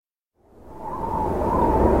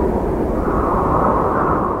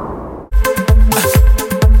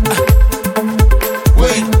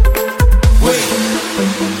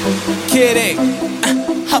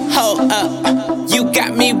Hold up, you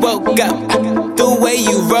got me woke up. The way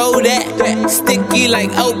you roll that, sticky like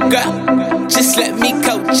okra. Just let me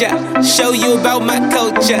coach ya, show you about my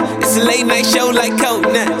culture. It's a late night show like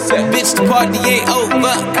Coconuts. Bitch, the party ain't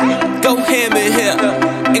over. Go ham in here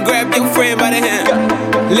and grab your friend by the hand.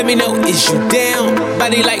 Let me know, is you down?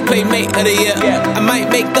 Body like playmate of the year. I might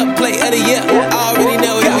make the play of the year. I already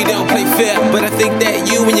know that we don't play fair, but I think that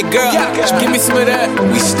you and your girl should give me some of that.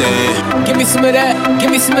 We stand. Give me some of that. Give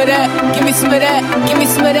me some of that. Give me some of that. Give me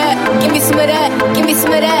some of that. Give me some of that. Give me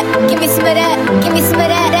some of that. Give me some of that. Give me some of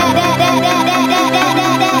that.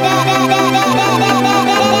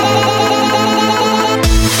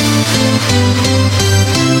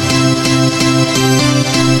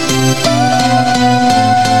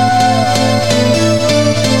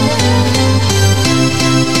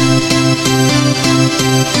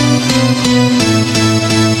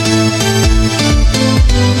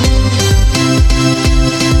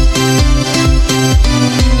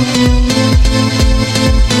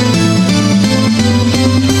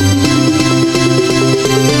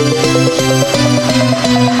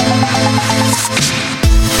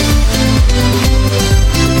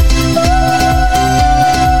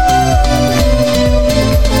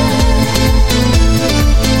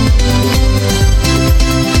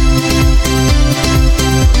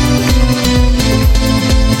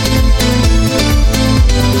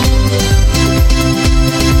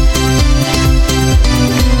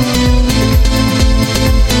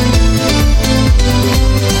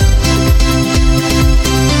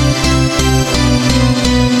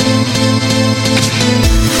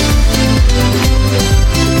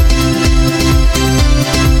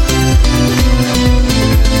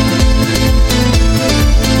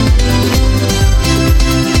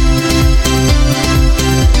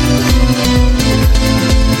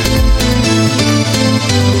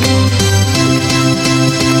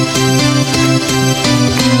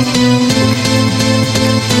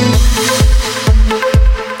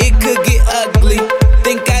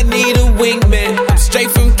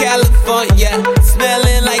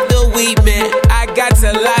 Smelling like the weed man. I got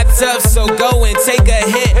to light up, so go and take a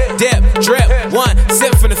hit. Dip, drip, one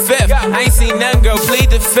sip from the fifth. I ain't seen none, girl, plead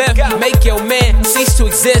the fifth. Make your man cease to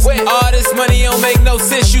exist. All this money don't make no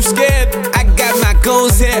sense, you scared? I got my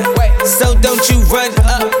goons here, so don't you run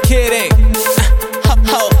up, kidding.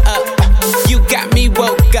 Hold up, you got me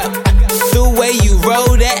woke up. The way you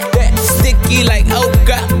roll that, sticky like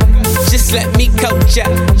okra. Just let me coach ya,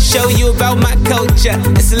 show you about my culture.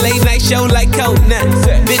 It's a late night show like Coconuts.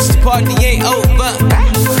 Bitch, the party ain't over.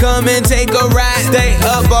 Come and take a ride, stay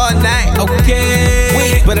up all night,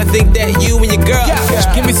 okay? But I think that you and your girl should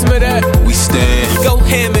give me some of that. We stand. Go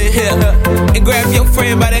ham in here and grab your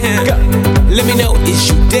friend by the hand. Let me know,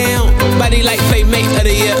 is you down? Body like playmate of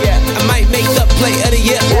the year. I might make the play of the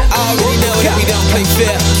year. I already know that we don't play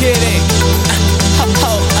fair. Kidding.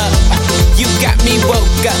 Hold up, you got me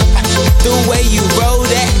woke up. The way you roll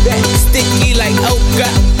that, sticky like okra.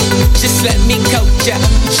 Just let me coach ya,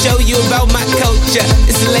 show you about my culture.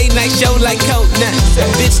 It's a late night show like Coconuts.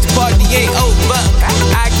 Bitch, the party ain't over.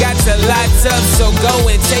 I got to light up, so go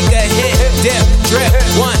and take a hit. Dip, drip,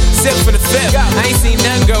 one sip from the fifth. I ain't seen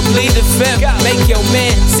none, girl, plead the fifth. Make your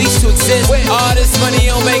man cease to exist. All this money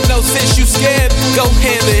don't make no sense, you scared? Go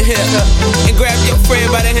ham in here and grab your friend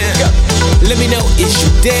by the hand. Let me know, is you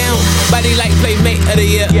down? Body like playmate of the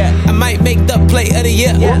year. I might make the play of the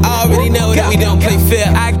year. I already know that we don't play fair.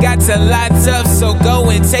 I got to light up, so go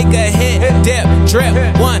and take a hit. Dip, drip,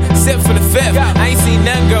 one sip from the fifth. I ain't seen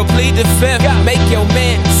none, girl, plead the fifth. Make your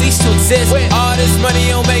man cease to exist. All this money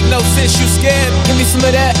don't make no sense, you scared? Give me some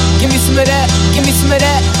of that. Give me some of that. Give me some of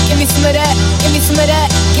that. Give me some of that. Give me some of that.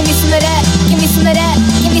 Give me some of that. Give me some of that.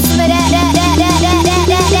 Give me some of that.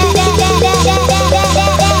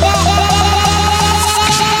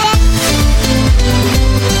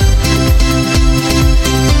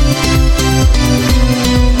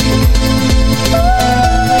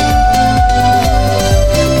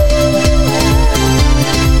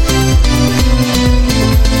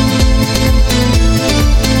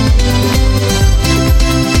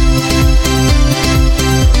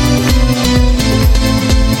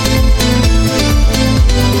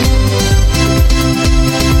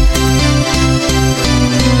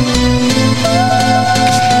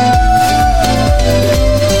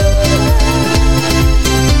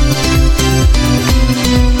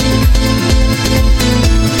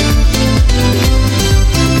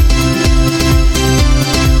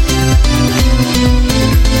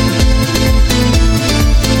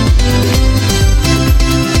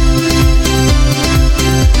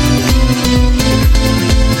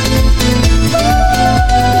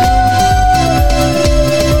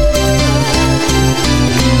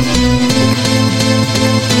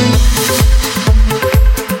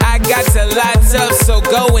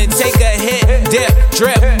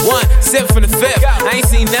 drip. One sip from the fifth. I ain't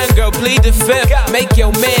seen none, girl, plead the fifth. Make your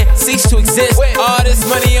man cease to exist. All this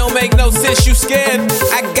money don't make no sense, you scared?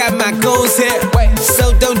 I got my goons here,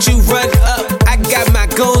 so don't you run up. I got my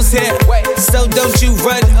goons here, so don't you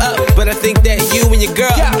run up. But I think that you and your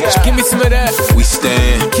girl should give me some of that. We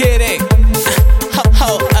stand. Kidding.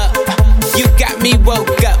 Hold up. You got me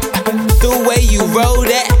woke up. The way you roll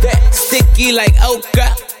that, sticky like okra.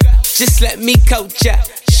 Just let me coach ya,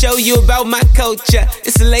 show you about my culture.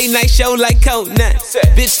 It's a late night show like Conan.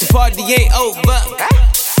 Bitch, the party ain't over.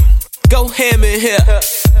 Go ham in here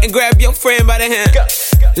and grab your friend by the hand.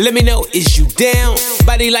 Let me know, is you down?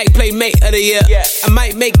 Body like playmate of the year. I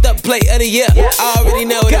might make the play of the year. I already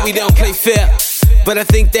know that we don't play fair, but I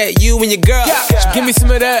think that you and your girl should give me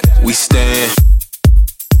some of that. We stand.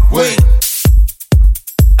 Wait.